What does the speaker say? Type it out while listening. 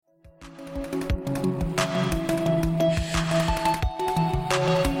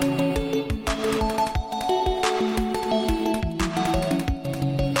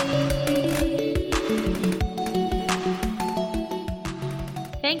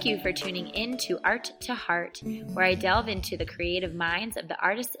Thank you for tuning in to Art to Heart, where I delve into the creative minds of the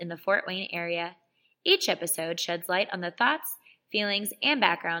artists in the Fort Wayne area. Each episode sheds light on the thoughts, feelings, and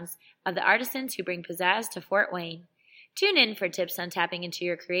backgrounds of the artisans who bring pizzazz to Fort Wayne. Tune in for tips on tapping into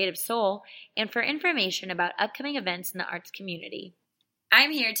your creative soul and for information about upcoming events in the arts community. I'm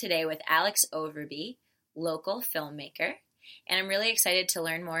here today with Alex Overby, local filmmaker, and I'm really excited to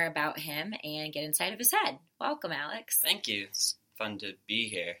learn more about him and get inside of his head. Welcome, Alex. Thank you. It's fun to be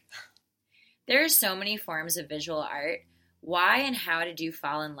here. There are so many forms of visual art. Why and how did you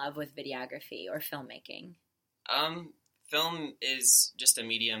fall in love with videography or filmmaking? Film is just a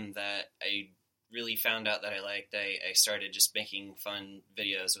medium that I really found out that I liked. I started just making fun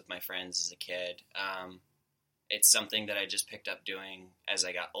videos with my friends as a kid. It's something that I just picked up doing as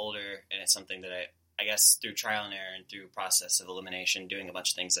I got older, and it's something that I guess through trial and error and through process of elimination, doing a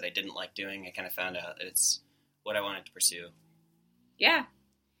bunch of things that I didn't like doing, I kind of found out that it's what I wanted to pursue. Yeah.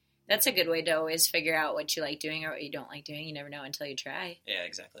 That's a good way to always figure out what you like doing or what you don't like doing. You never know until you try. Yeah,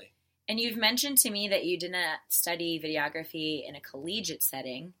 exactly. And you've mentioned to me that you did not study videography in a collegiate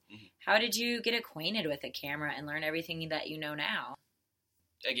setting. Mm-hmm. How did you get acquainted with a camera and learn everything that you know now?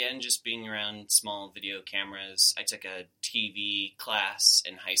 Again, just being around small video cameras. I took a TV class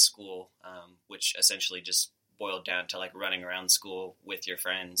in high school, which essentially just boiled down to like running around school with your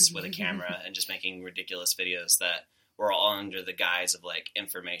friends with a camera and just making ridiculous videos that were all under the guise of like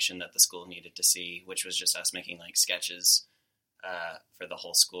information that the school needed to see, which was just us making like sketches for the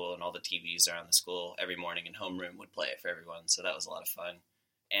whole school, and all the TVs around the school every morning, and homeroom would play it for everyone. So that was a lot of fun.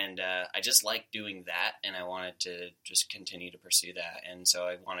 And I just liked doing that, and I wanted to just continue to pursue that. And so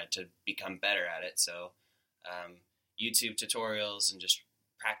I wanted to become better at it. So YouTube tutorials and just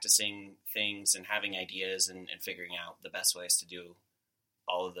practicing things and having ideas and figuring out the best ways to do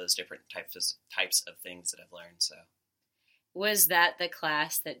all of those different types of things that I've learned. So, was that the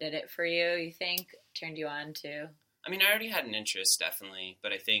class that did it for you, you think, turned you on to? I mean, I already had an interest, definitely,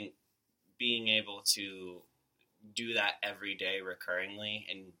 but I think being able to do that every day recurringly,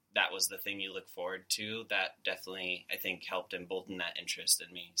 and that was the thing you look forward to, that definitely, I think, helped embolden that interest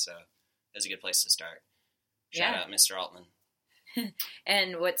in me. So it's a good place to start. Shout out Mr. Altman.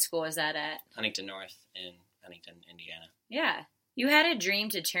 And what school was that at? Huntington North in Huntington, Indiana. Yeah. You had a dream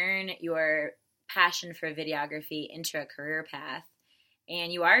to turn your passion for videography into a career path,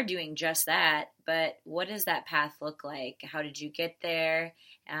 and you are doing just that, but what does that path look like? How did you get there?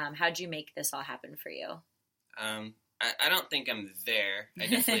 How did you make this all happen for you? I don't think I'm there. I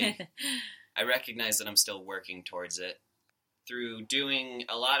definitely, I recognize that I'm still working towards it. Through doing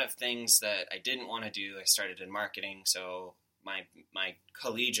a lot of things that I didn't want to do, I started in marketing, so my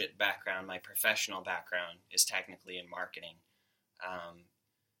collegiate background, my professional background is technically in marketing.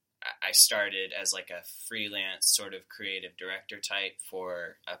 I started as like a freelance sort of creative director type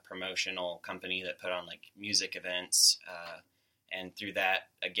for a promotional company that put on like music events. And through that,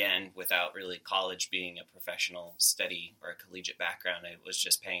 again, without really college being a professional study or a collegiate background, I was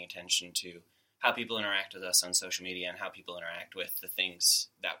just paying attention to how people interact with us on social media and how people interact with the things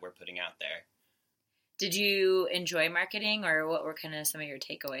that we're putting out there. Did you enjoy marketing, or what were kind of some of your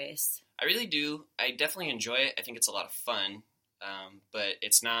takeaways? I really do. I definitely enjoy it. I think it's a lot of fun, but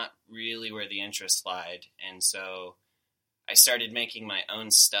it's not really where the interest lied. And so I started making my own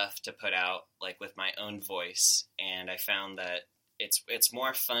stuff to put out, like with my own voice, and I found that it's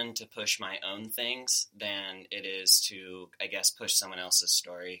more fun to push my own things than it is to, I guess, push someone else's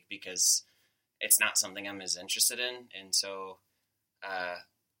story, because it's not something I'm as interested in. And so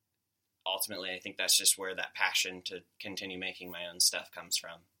ultimately, I think that's just where that passion to continue making my own stuff comes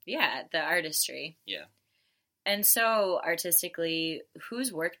from. Yeah, the artistry. Yeah. And so, artistically,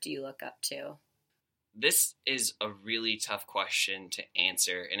 whose work do you look up to? This is a really tough question to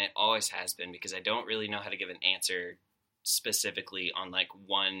answer, and it always has been, because I don't really know how to give an answer specifically on like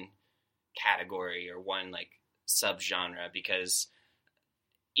one category or one like subgenre, because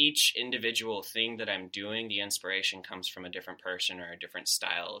each individual thing that I'm doing, the inspiration comes from a different person or a different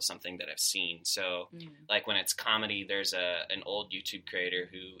style of something that I've seen. So like when it's comedy, there's an old YouTube creator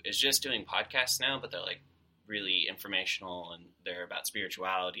who is just doing podcasts now, but they're like really informational and they're about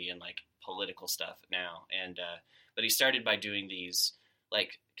spirituality and like political stuff now. And but he started by doing these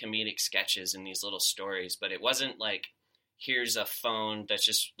like comedic sketches and these little stories, but it wasn't like, here's a phone that's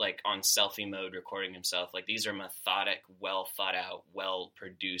just like on selfie mode recording himself. Like these are methodic, well thought out, well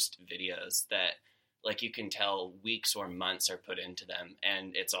produced videos that like you can tell weeks or months are put into them,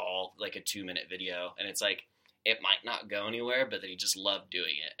 and it's all like a 2-minute video, and it's like it might not go anywhere, but he just loved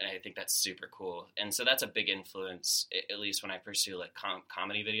doing it, and I think that's super cool. And so that's a big influence, at least when I pursue like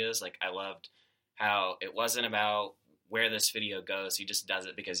comedy videos. Like I loved how it wasn't about where this video goes. He just does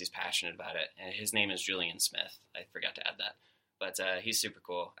it because he's passionate about it. And his name is Julian Smith. I forgot to add that. But he's super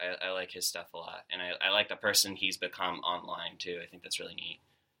cool. I like his stuff a lot. And I like the person he's become online, too. I think that's really neat.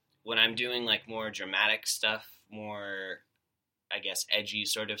 When I'm doing, like, more dramatic stuff, more, I guess, edgy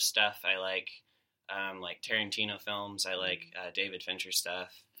sort of stuff, I like Tarantino films. I like David Fincher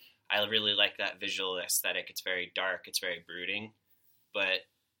stuff. I really like that visual aesthetic. It's very dark. It's very brooding. But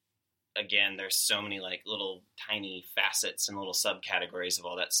again, there's so many like little tiny facets and little subcategories of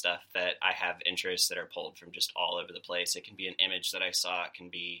all that stuff that I have interests that are pulled from just all over the place. It can be an image that I saw. It can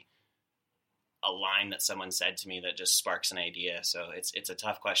be a line that someone said to me that just sparks an idea. So it's a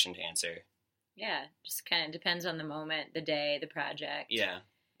tough question to answer. Yeah, just kind of depends on the moment, the day, the project. Yeah.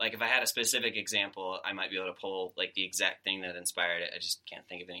 Like if I had a specific example, I might be able to pull like the exact thing that inspired it. I just can't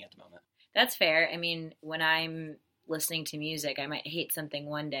think of any at the moment. That's fair. I mean, when I'm listening to music, I might hate something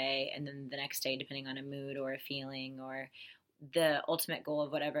one day, and then the next day, depending on a mood or a feeling or the ultimate goal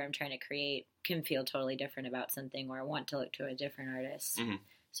of whatever I'm trying to create, can feel totally different about something or want to look to a different artist. Mm-hmm.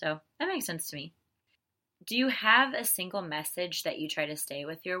 So that makes sense to me. Do you have a single message that you try to stay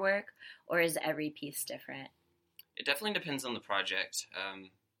with your work, or is every piece different? It definitely depends on the project.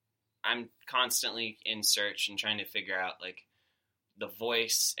 I'm constantly in search and trying to figure out like the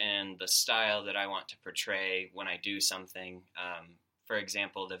voice and the style that I want to portray when I do something. For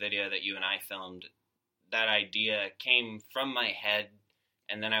example, the video that you and I filmed, that idea came from my head,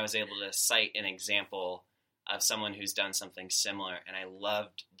 and then I was able to cite an example of someone who's done something similar, and I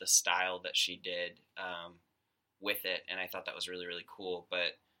loved the style that she did with it, and I thought that was really, really cool.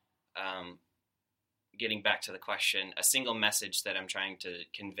 But getting back to the question, a single message that I'm trying to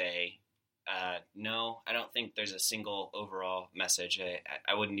convey, no, I don't think there's a single overall message.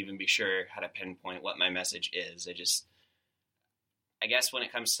 I wouldn't even be sure how to pinpoint what my message is. I guess when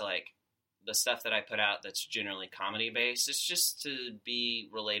it comes to like the stuff that I put out that's generally comedy based, it's just to be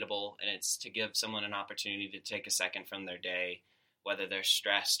relatable, and it's to give someone an opportunity to take a second from their day, whether they're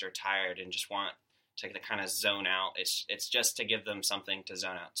stressed or tired and just want to kind of zone out. It's just to give them something to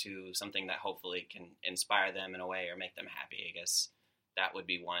zone out to, something that hopefully can inspire them in a way or make them happy. I guess that would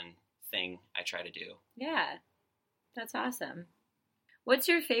be one thing I try to do. Yeah, that's awesome. What's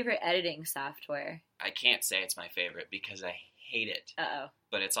your favorite editing software? I can't say it's my favorite because I hate it. Uh-oh.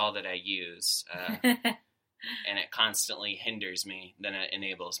 But it's all that I use. And it constantly hinders me, then it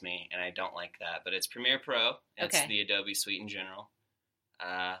enables me, and I don't like that. But it's Premiere Pro. It's okay. The Adobe suite in general.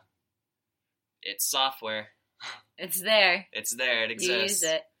 It's software. It's there. It's there. It exists. You use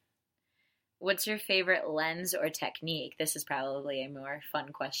it. What's your favorite lens or technique? This is probably a more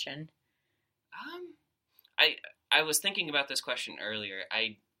fun question. I was thinking about this question earlier.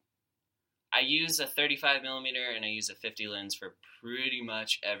 I use a 35 millimeter and I use a 50 lens for pretty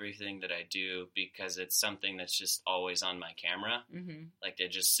much everything that I do because it's something that's just always on my camera. Mm-hmm. Like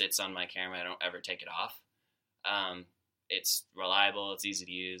it just sits on my camera. I don't ever take it off. It's reliable. It's easy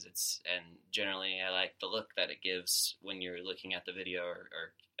to use. And generally I like the look that it gives when you're looking at the video or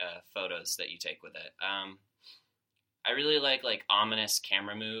photos that you take with it. I really like ominous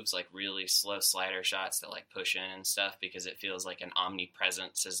camera moves, like really slow slider shots that like push in and stuff because it feels like an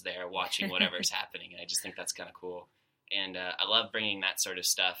omnipresence is there watching whatever's happening. And I just think that's kind of cool. And I love bringing that sort of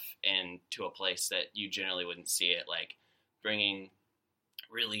stuff into a place that you generally wouldn't see it, like bringing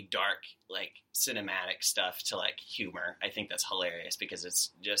really dark, like cinematic stuff to like humor. I think that's hilarious because it's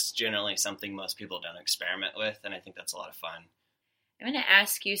just generally something most people don't experiment with. And I think that's a lot of fun. I'm going to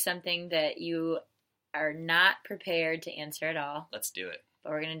ask you something that you are not prepared to answer at all. Let's do it.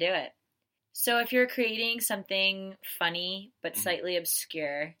 But we're going to do it. So if you're creating something funny but slightly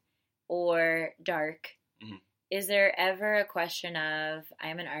obscure or dark, is there ever a question of,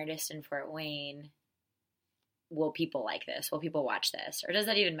 I'm an artist in Fort Wayne, will people like this? Will people watch this? Or does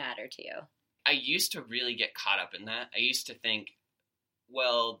that even matter to you? I used to really get caught up in that. I used to think,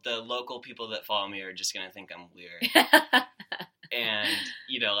 well, the local people that follow me are just going to think I'm weird. And,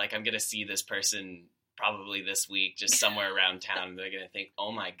 like I'm going to see this person probably this week just somewhere around town. And they're going to think,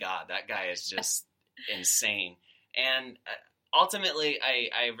 oh my God, that guy is just insane. And ultimately,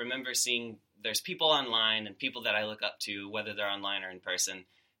 I remember seeing there's people online and people that I look up to, whether they're online or in person.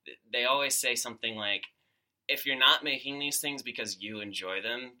 They always say something like, if you're not making these things because you enjoy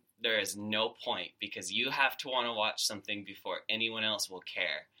them, there is no point because you have to want to watch something before anyone else will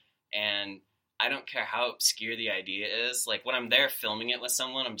care. And I don't care how obscure the idea is. Like when I'm there filming it with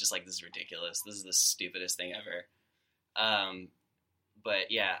someone, I'm just like, this is ridiculous. This is the stupidest thing ever. But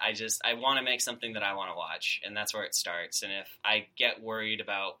yeah, I want to make something that I want to watch, and that's where it starts. And if I get worried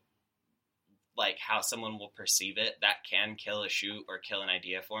about like how someone will perceive it, that can kill a shoot or kill an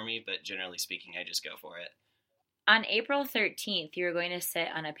idea for me. But generally speaking, I just go for it. On April 13th, you are going to sit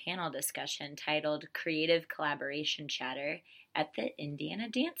on a panel discussion titled Creative Collaboration Chatter at the Indiana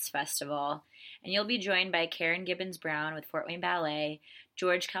Dance Festival. And you'll be joined by Karen Gibbons Brown with Fort Wayne Ballet,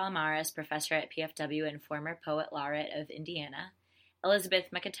 George Calamares, professor at PFW and former poet laureate of Indiana, Elizabeth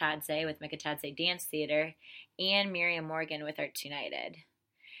Mikatadze with Mikatadze Dance Theater, and Miriam Morgan with Arts United.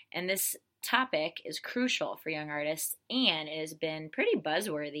 And this topic is crucial for young artists, and it has been pretty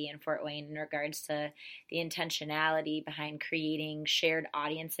buzzworthy in Fort Wayne in regards to the intentionality behind creating shared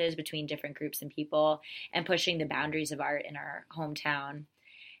audiences between different groups and people and pushing the boundaries of art in our hometown.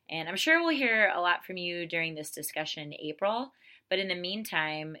 And I'm sure we'll hear a lot from you during this discussion in April, but in the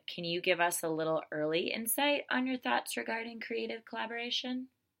meantime, can you give us a little early insight on your thoughts regarding creative collaboration?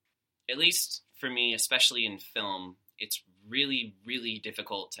 At least for me, especially in film, it's really, really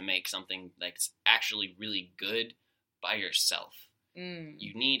difficult to make something that's actually really good by yourself.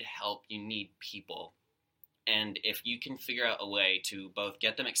 You need help, you need people. And if you can figure out a way to both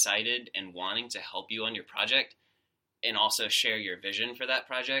get them excited and wanting to help you on your project and also share your vision for that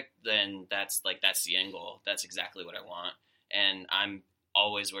project, then that's the end goal. That's exactly what I want. And I'm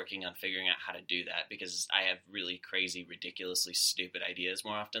always working on figuring out how to do that because I have really crazy, ridiculously stupid ideas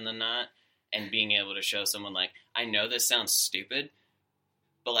more often than not. And being able to show someone, like, I know this sounds stupid,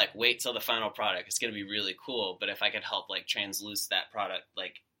 but, like, wait till the final product. It's going to be really cool. But if I could help, like, transluce that product,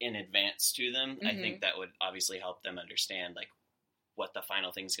 like, in advance to them, I think that would obviously help them understand, like, what the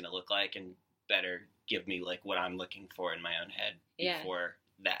final thing's going to look like and better give me, like, what I'm looking for in my own head before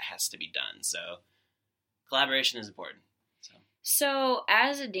that has to be done. So collaboration is important. So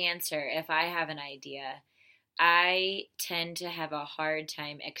as a dancer, if I have an idea, I tend to have a hard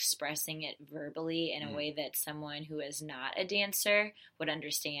time expressing it verbally in a way that someone who is not a dancer would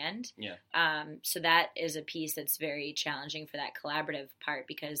understand. Yeah. So that is a piece that's very challenging for that collaborative part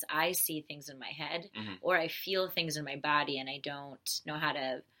because I see things in my head or I feel things in my body and I don't know how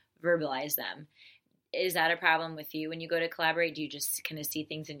to verbalize them. Is that a problem with you when you go to collaborate? Do you just kind of see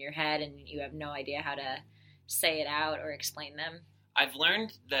things in your head and you have no idea how to say it out or explain them? I've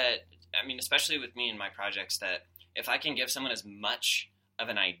learned that, I mean, especially with me and my projects, that if I can give someone as much of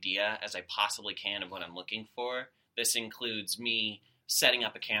an idea as I possibly can of what I'm looking for, this includes me setting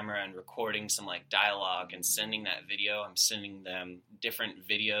up a camera and recording some like dialogue and sending that video. I'm sending them different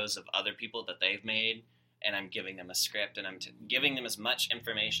videos of other people that they've made, and I'm giving them a script, and I'm giving them as much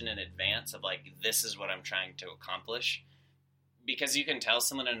information in advance of like, this is what I'm trying to accomplish. Because you can tell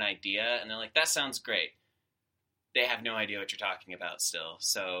someone an idea and they're like, that sounds great. They have no idea what you're talking about still.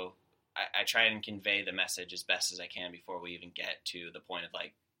 So I try and convey the message as best as I can before we even get to the point of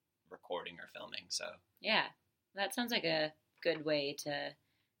like recording or filming. So yeah, that sounds like a good way to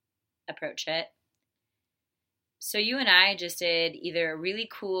approach it. So you and I just did either a really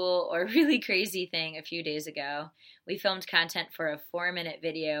cool or really crazy thing a few days ago. We filmed content for a 4-minute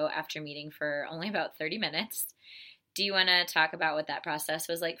video after meeting for only about 30 minutes. Do you want to talk about what that process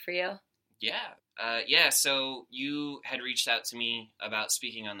was like for you? Yeah. So you had reached out to me about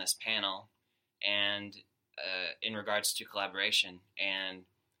speaking on this panel and in regards to collaboration. And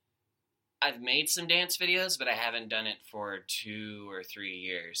I've made some dance videos, but I haven't done it for 2 or 3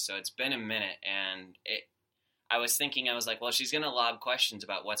 years. So it's been a minute. And I was like, well, she's going to lob questions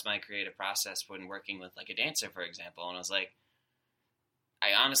about what's my creative process when working with like a dancer, for example. And I was like,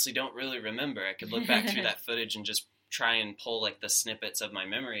 I honestly don't really remember. I could look back through that footage and just try and pull like the snippets of my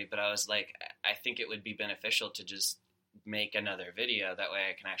memory, but I was like, I think it would be beneficial to just make another video. That way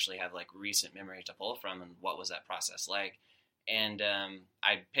I can actually have like recent memory to pull from and what was that process like. And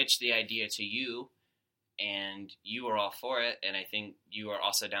I pitched the idea to you and you were all for it. And I think you are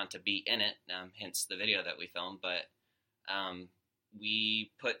also down to be in it, hence the video that we filmed. But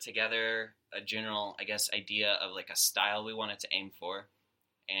we put together a general, I guess, idea of like a style we wanted to aim for.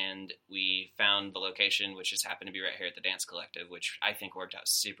 And we found the location, which just happened to be right here at the Dance Collective, which I think worked out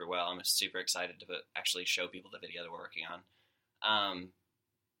super well. I'm super excited to actually show people the video that we're working on.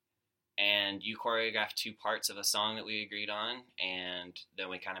 And you choreographed 2 parts of a song that we agreed on, and then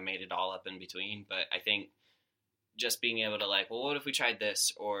we kind of made it all up in between. But I think just being able to like, well, what if we tried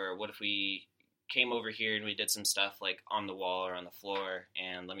this? Or what if we came over here and we did some stuff like on the wall or on the floor,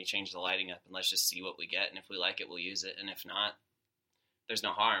 and let me change the lighting up, and let's just see what we get. And if we like it, we'll use it. And if not, there's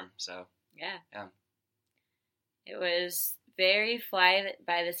no harm. So yeah, it was very fly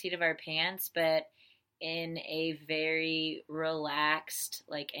by the seat of our pants, but in a very relaxed,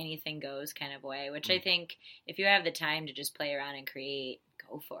 like anything goes kind of way, which I think if you have the time to just play around and create,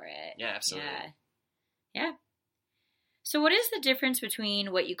 go for it. Yeah, absolutely. Yeah. So what is the difference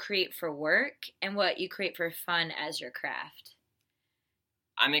between what you create for work and what you create for fun as your craft?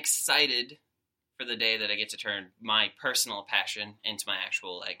 I'm excited for the day that I get to turn my personal passion into my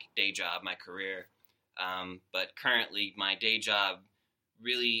actual like day job, my career. But currently, my day job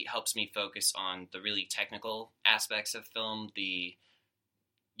really helps me focus on the really technical aspects of film, the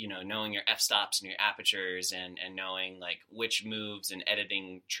knowing your f-stops and your apertures and knowing like which moves and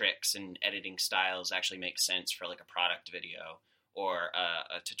editing tricks and editing styles actually make sense for like a product video or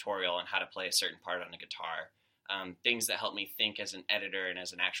a tutorial on how to play a certain part on a guitar. Things that help me think as an editor and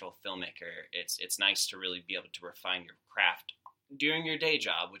as an actual filmmaker. It's nice to really be able to refine your craft during your day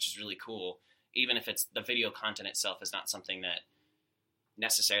job, which is really cool, even if it's the video content itself is not something that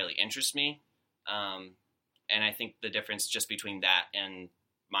necessarily interests me. And I think the difference just between that and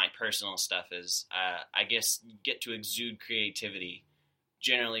my personal stuff is, I guess, get to exude creativity.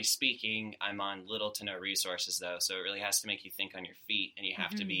 Generally speaking, I'm on little to no resources, though, so it really has to make you think on your feet, and you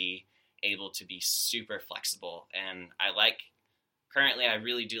have to be able to be super flexible. And currently I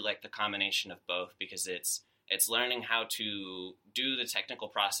really do like the combination of both, because it's learning how to do the technical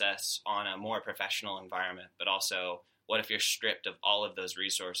process on a more professional environment, but also what if you're stripped of all of those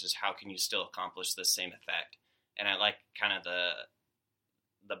resources? How can you still accomplish the same effect? And I like kind of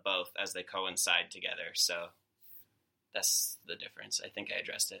the both as they coincide together. So that's the difference. I think I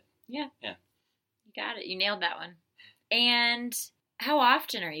addressed it. Yeah. You got it. You nailed that one. And how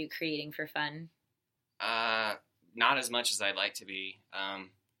often are you creating for fun? Not as much as I'd like to be.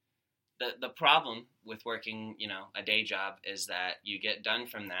 The problem with working, a day job is that you get done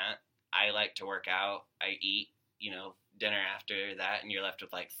from that. I like to work out. I eat, dinner after that, and you're left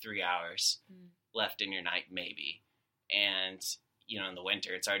with like 3 hours left in your night, maybe. And, in the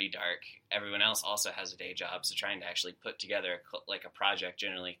winter, it's already dark. Everyone else also has a day job, so trying to actually put together like a project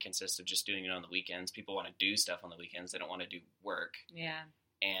generally consists of just doing it on the weekends. People want to do stuff on the weekends. They don't want to do work. Yeah.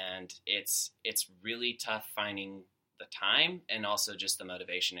 And it's really tough finding the time and also just the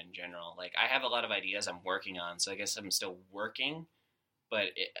motivation in general. Like, I have a lot of ideas I'm working on, so I guess I'm still working, but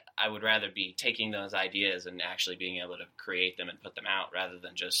I would rather be taking those ideas and actually being able to create them and put them out rather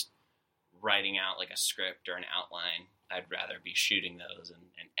than just writing out like a script or an outline. I'd rather be shooting those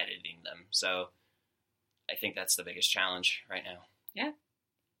and editing them. So I think that's the biggest challenge right now. Yeah.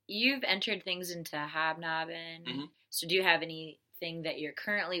 You've entered things into Hobnobbin. So do you have anything that you're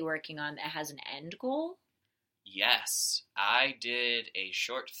currently working on that has an end goal? Yes. I did a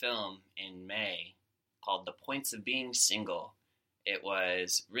short film in May called The Points of Being Single. It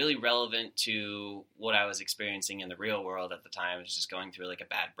was really relevant to what I was experiencing in the real world at the time. I was just going through like a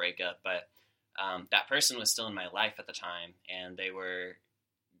bad breakup, but that person was still in my life at the time, and they were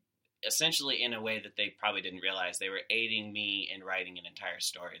essentially, in a way that they probably didn't realize, they were aiding me in writing an entire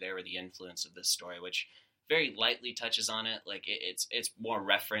story. They were the influence of this story, which very lightly touches on it. Like it's more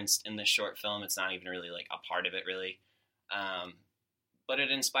referenced in the short film. It's not even really like a part of it, really. But it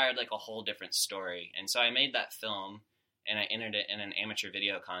inspired like a whole different story. And so I made that film, and I entered it in an amateur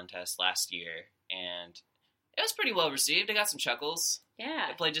video contest last year, and it was pretty well received. I got some chuckles. Yeah.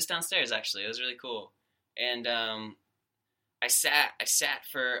 I played just downstairs, actually. It was really cool. And I sat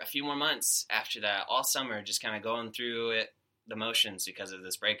for a few more months after that, all summer, just kind of going through the motions because of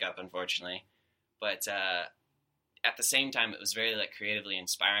this breakup, unfortunately. But at the same time, it was very like creatively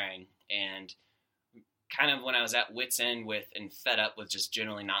inspiring. And kind of when I was at wit's end with and fed up with just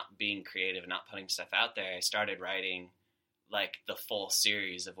generally not being creative and not putting stuff out there, I started writing like the full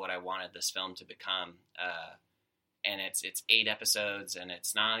series of what I wanted this film to become. And it's 8 episodes, and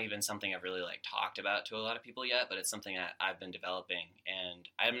it's not even something I've really like talked about to a lot of people yet, but it's something that I've been developing, and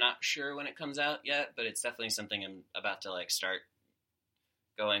I'm not sure when it comes out yet, but it's definitely something I'm about to like start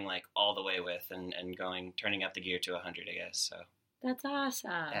going like all the way with and turning up the gear to 100, I guess. So that's awesome.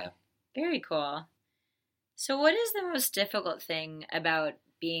 Yeah. Very cool. So what is the most difficult thing about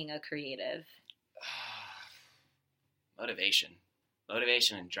being a creative?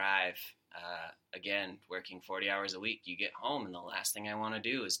 Motivation and drive. Again, working 40 hours a week, you get home and the last thing I want to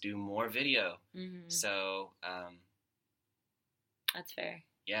do is do more video. So, that's fair.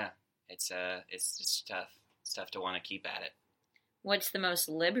 Yeah, it's just tough. It's tough to want to keep at it. What's the most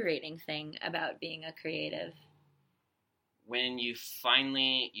liberating thing about being a creative? When you've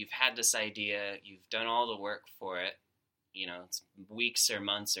had this idea, you've done all the work for it, it's weeks or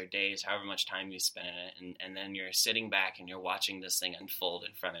months or days, however much time you spend in it, and then you're sitting back and you're watching this thing unfold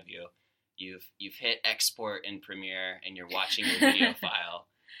in front of you. You've hit export in Premiere and you're watching your video file,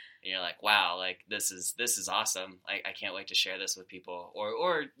 and you're like, wow, like this is awesome. I can't wait to share this with people.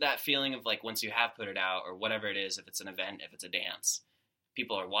 Or that feeling of like once you have put it out or whatever it is, if it's an event, if it's a dance,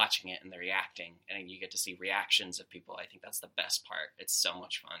 people are watching it and they're reacting, and you get to see reactions of people. I think that's the best part. It's so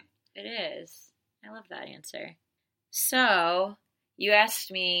much fun. It is. I love that answer. So, You asked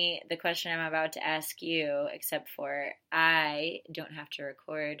me the question I'm about to ask you, except for I don't have to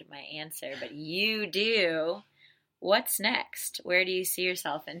record my answer, but you do. What's next? Where do you see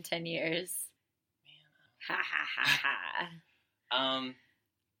yourself in 10 years? Ha ha ha ha.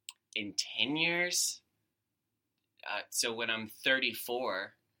 In 10 years? So when I'm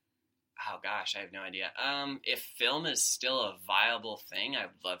 34, oh gosh, I have no idea. If film is still a viable thing, I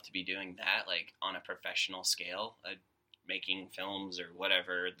would love to be doing that, like on a professional scale, making films or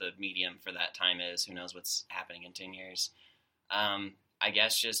whatever the medium for that time is. Who knows what's happening in 10 years? I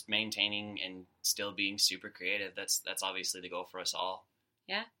guess just maintaining and still being super creative. That's obviously the goal for us all.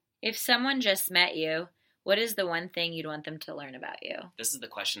 Yeah. If someone just met you, what is the one thing you'd want them to learn about you? This is the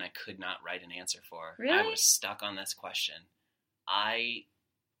question I could not write an answer for. Really? I was stuck on this question. I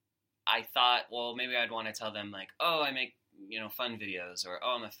thought, well, maybe I'd want to tell them like, oh, I make, fun videos, or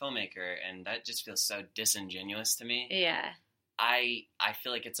oh, I'm a filmmaker, and that just feels so disingenuous to me. Yeah. I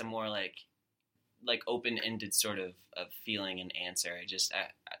feel like it's a more like open-ended sort of feeling and answer.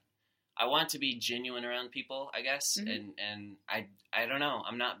 I want to be genuine around people, I guess, and I don't know.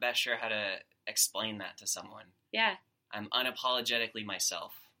 I'm not best sure how to explain that to someone. Yeah. I'm unapologetically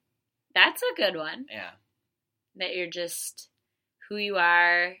myself. That's a good one. Yeah. That you're just who you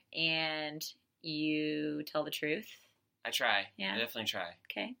are and you tell the truth. I try. Yeah. I definitely try.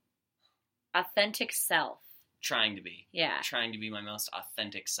 Okay. Authentic self. Trying to be. Yeah. Trying to be my most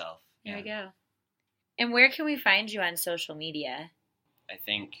authentic self. There we go. And where can we find you on social media? I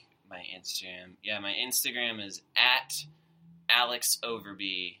think my Instagram is at Alex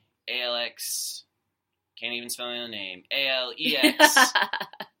Overby. ALX, can't even spell my own name. ALEX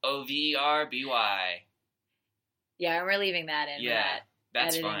OVERBY. Yeah, and we're leaving that in. Yeah,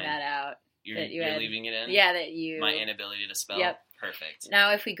 that's editing fine. that out. You're leaving it in? Yeah, that you... My inability to spell? Yep. Perfect.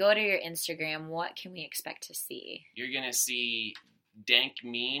 Now, if we go to your Instagram, what can we expect to see? You're going to see dank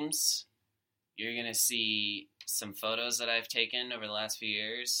memes. You're going to see some photos that I've taken over the last few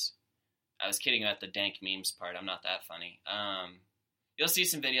years. I was kidding about the dank memes part. I'm not that funny. You'll see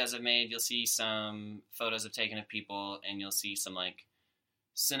some videos I've made. You'll see some photos I've taken of people, and you'll see some like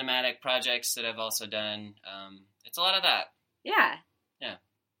cinematic projects that I've also done. It's a lot of that. Yeah. Yeah.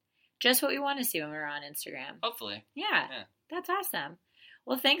 Just what we want to see when we're on Instagram. Hopefully. Yeah. That's awesome.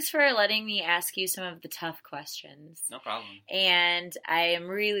 Well, thanks for letting me ask you some of the tough questions. No problem. And I am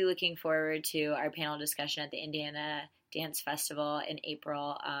really looking forward to our panel discussion at the Indiana Dance Festival in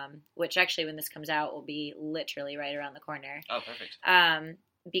April, which actually, when this comes out, will be literally right around the corner. Oh, perfect.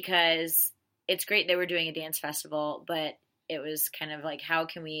 Because it's great that we're doing a dance festival, but it was kind of like, how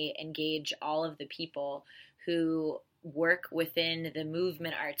can we engage all of the people who work within the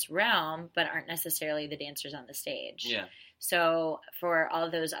movement arts realm, but aren't necessarily the dancers on the stage? Yeah. So for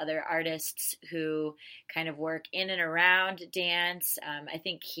all those other artists who kind of work in and around dance, I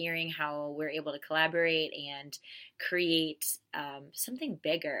think hearing how we're able to collaborate and create something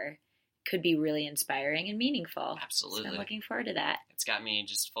bigger could be really inspiring and meaningful. Absolutely. So I'm looking forward to that. It's got me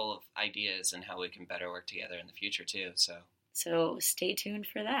just full of ideas and how we can better work together in the future too. So stay tuned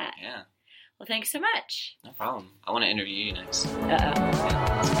for that. Yeah. Well, thanks so much. No problem. I want to interview you next. Uh-oh. Yeah,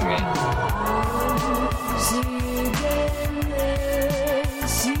 that's great.